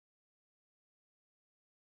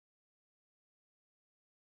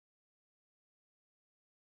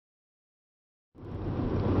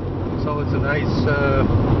So it's a nice,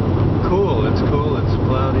 cool. It's cool. It's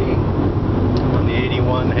cloudy. On the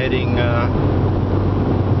 81 heading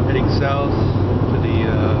south to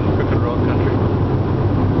the Crooked Road country.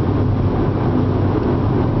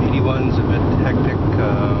 81's a bit hectic.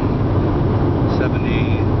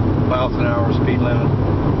 70 miles an hour speed limit,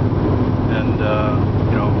 and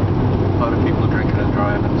you know, a lot of people drinking and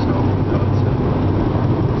driving, so it's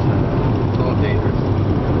a little dangerous.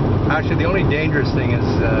 Actually, the only dangerous thing is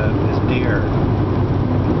deer.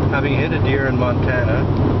 Having hit a deer in Montana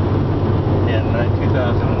in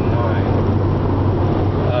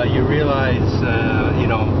 2009, you realize, you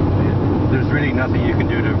know, there's really nothing you can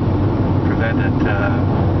do to prevent it.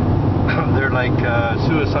 They're like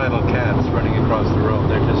suicidal cats running across the road.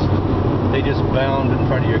 They just bound in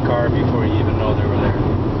front of your car before you even know they were there.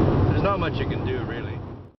 There's not much you can do, really.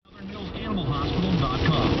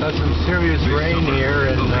 Got some serious rain here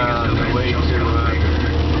in the way to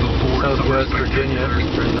southwest Virginia.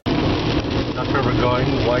 That's where we're going,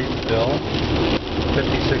 Whiteville,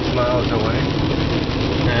 56 miles away.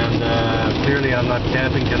 And clearly I'm not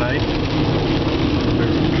camping tonight.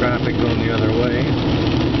 There's some traffic going the other way.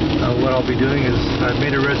 What I'll be doing is I've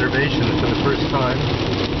made a reservation for the first time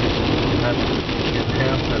at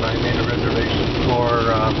Hampton. I made a reservation for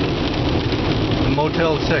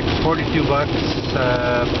Motel 6, 42 bucks,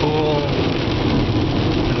 pool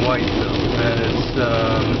in Whiteville, and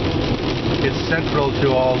it's central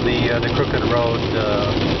to all the Crooked Road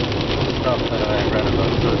stuff that I read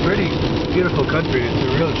about. So it's really beautiful country. It's a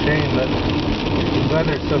real shame that the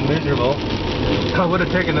weather's so miserable. I would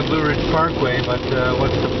have taken the Blue Ridge Parkway, but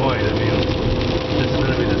what's the point? I mean, this is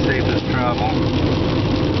going to be the safest travel.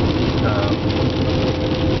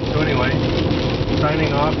 So anyway,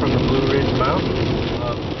 signing off from the Blue Ridge Mountains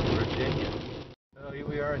of Virginia. Here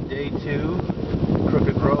we are on day 2,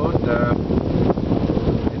 Crooked Road.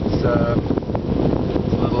 It's a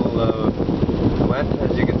little wet,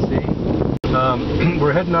 as you can see.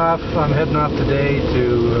 We're heading off. I'm heading off today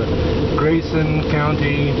to Grayson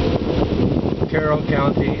County, Carroll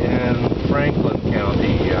County, and Franklin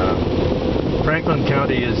County. Franklin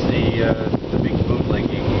County is the big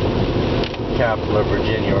bootlegging capital of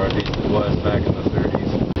Virginia, or at least it was back in the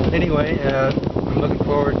 30s. Anyway, I'm looking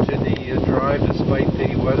forward to the drive despite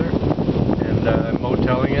the weather, and I'm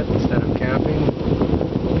moteling it instead of camping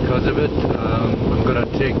because of it. I'm going to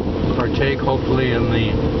partake hopefully in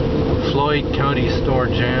the Floyd County Store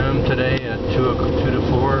Jam today at 2 to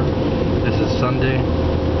 4. This is Sunday.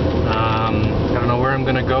 I don't know where I'm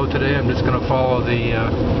going to go today. I'm just going to follow the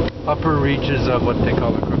upper reaches of what they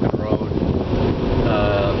call the Crooked Road.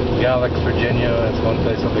 Galax, Virginia, that's one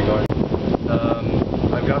place I'll be going.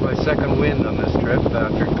 I've got my second wind on this trip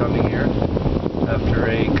after coming here, after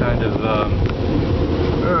a kind of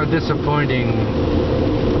disappointing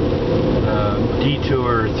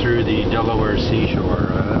detour through the Delaware seashore.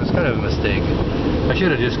 It was kind of a mistake. I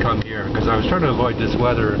should have just come here because I was trying to avoid this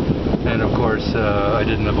weather, and of course I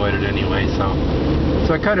didn't avoid it anyway, so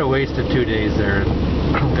I kind of wasted 2 days there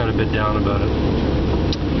and got a bit down about it.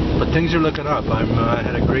 But things are looking up. I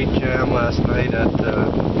had a great jam last night at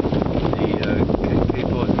the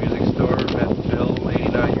People's Music Store. Met Bill,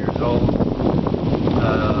 89 years old.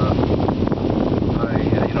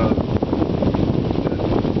 You know,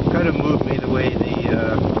 kind of moved me the way the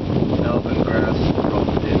Melvin Grass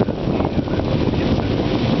Road did.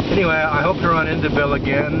 Anyway, I hope to run into Bill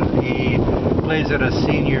again. He plays at a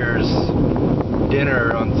seniors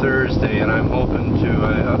dinner on Thursday, and I'm hoping to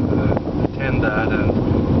attend that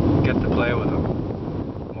and get to play with him.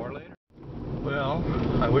 More later. Well,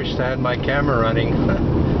 I wish I had my camera running.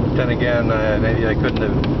 Then again, maybe I couldn't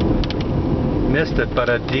have missed it, but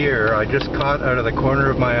a deer I just caught out of the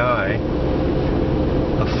corner of my eye.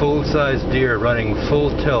 A full-size deer running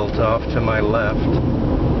full tilt off to my left.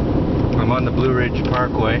 I'm on the Blue Ridge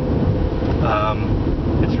Parkway.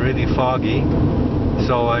 It's really foggy,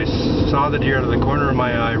 so I saw the deer out of the corner of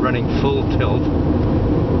my eye running full tilt,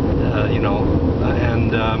 you know,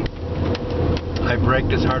 and I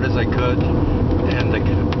braked as hard as I could, and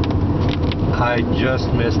I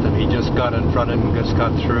just missed him. He just got in front of him, just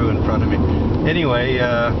got through in front of me. Anyway,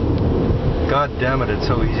 God damn it, it's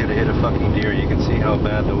so easy to hit a fucking deer. You can see how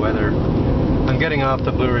bad the weather. I'm getting off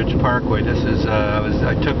the Blue Ridge Parkway. This is,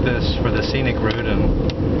 I took this for the scenic route,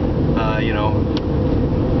 and, you know,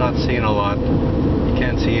 not seeing a lot. You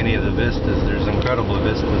can't see any of the vistas. There's incredible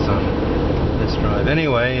vistas on this drive.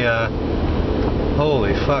 Anyway,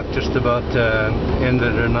 holy fuck, just about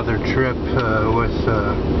ended another trip with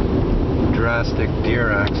a drastic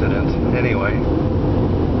deer accident. Anyway.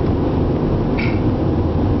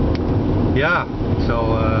 Yeah,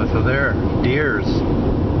 so there, deers.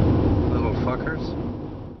 fuckers.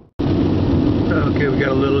 Okay, we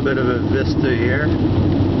got a little bit of a vista here.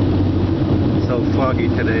 It's so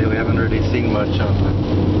foggy today, we haven't really seen much on the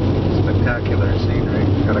spectacular scenery.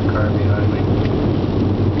 Got a car behind me.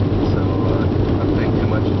 So, I'm not paying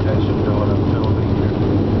too much attention to what I'm filming here.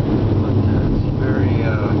 But it's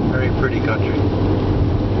very pretty country.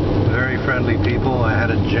 Very friendly people. I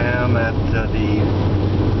had a jam at the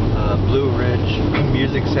Blue Ridge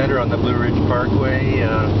Music Center on the Blue Ridge Parkway.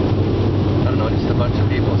 I don't know, just a bunch of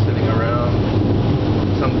people sitting around.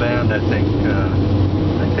 Some band, I think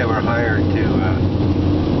they were hired to,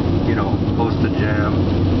 you know, host a jam.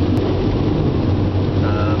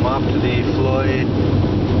 I'm off to the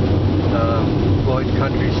Floyd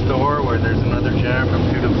Country Store, where there's another jam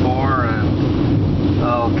from 2 to 4, and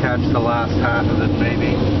I'll catch the last half of it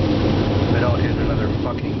maybe. If I don't hit another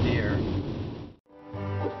fucking deer.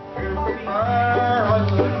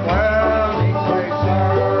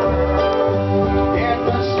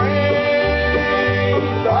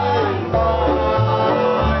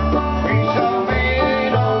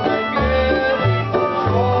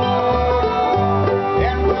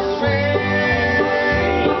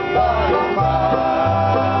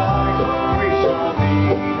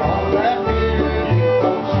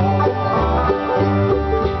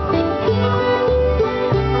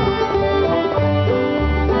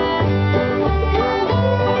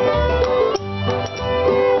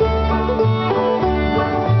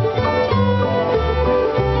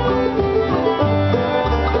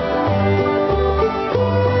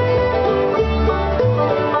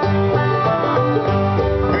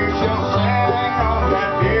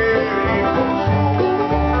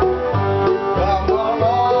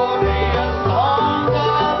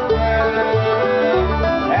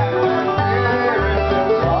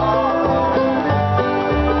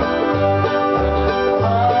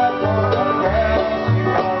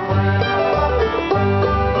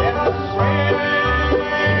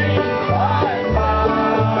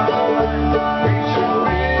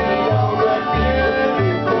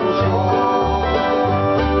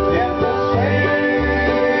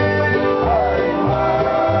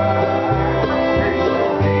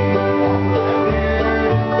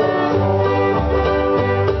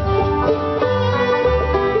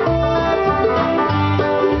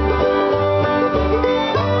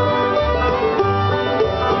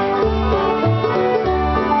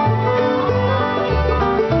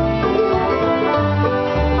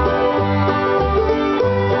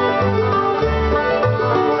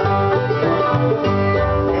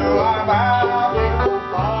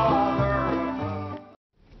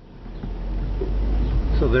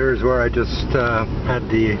 So there's where I just had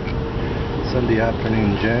the Sunday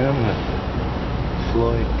afternoon jam at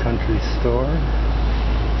Floyd Country Store.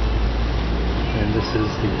 And this is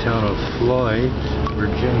the town of Floyd,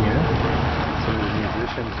 Virginia. Some of the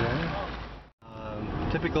musicians there.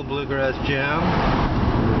 Typical bluegrass jam.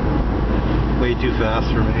 Way too fast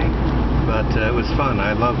for me. But it was fun.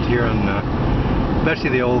 I loved hearing,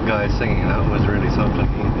 especially the old guy singing. That was really something.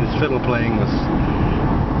 His fiddle playing was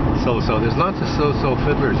so-so. There's lots of so-so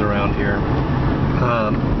fiddlers around here.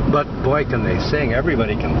 But boy, can they sing.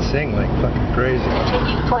 Everybody can sing like fucking crazy.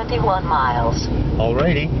 Continue 21 miles.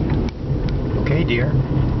 Alrighty. Okay, dear.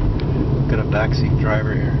 Got a backseat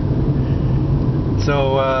driver here.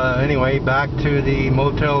 So, anyway, back to the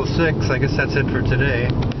Motel 6. I guess that's it for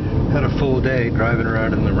today. Had a full day driving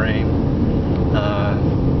around in the rain.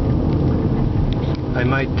 I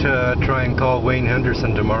might try and call Wayne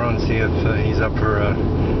Henderson tomorrow and see if he's up for a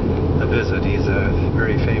visit. He's a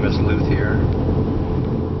very famous luthier.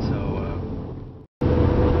 So,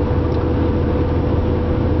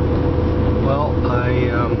 well, I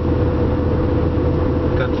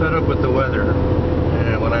got fed up with the weather,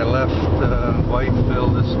 and when I left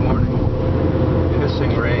Whiteville this morning,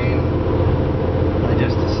 pissing rain, I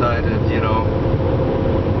just decided, you know,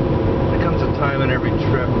 there comes a time in every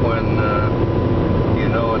trip when you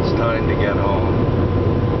know it's time to get home.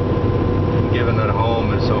 Given that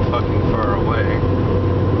home is so fucking far away,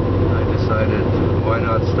 I decided, why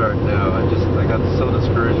not start now? I got so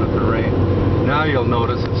discouraged with the rain. Now you'll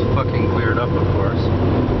notice it's fucking cleared up, of course.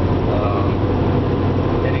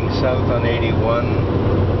 Heading south on 81.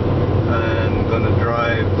 I'm going to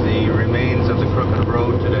drive the remains of the Crooked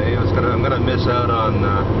Road today. I'm going to miss out on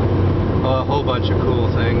a whole bunch of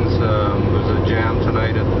cool things. There's a jam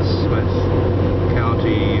tonight at the Smith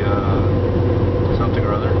County something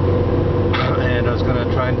or other. And I was going to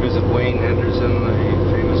try and visit Wayne Henderson, a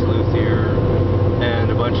famous luthier, and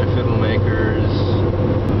a bunch of fiddle makers.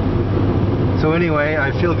 So anyway,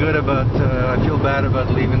 I feel good about, I feel bad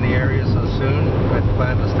about leaving the area so soon. I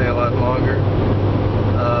plan to stay a lot longer.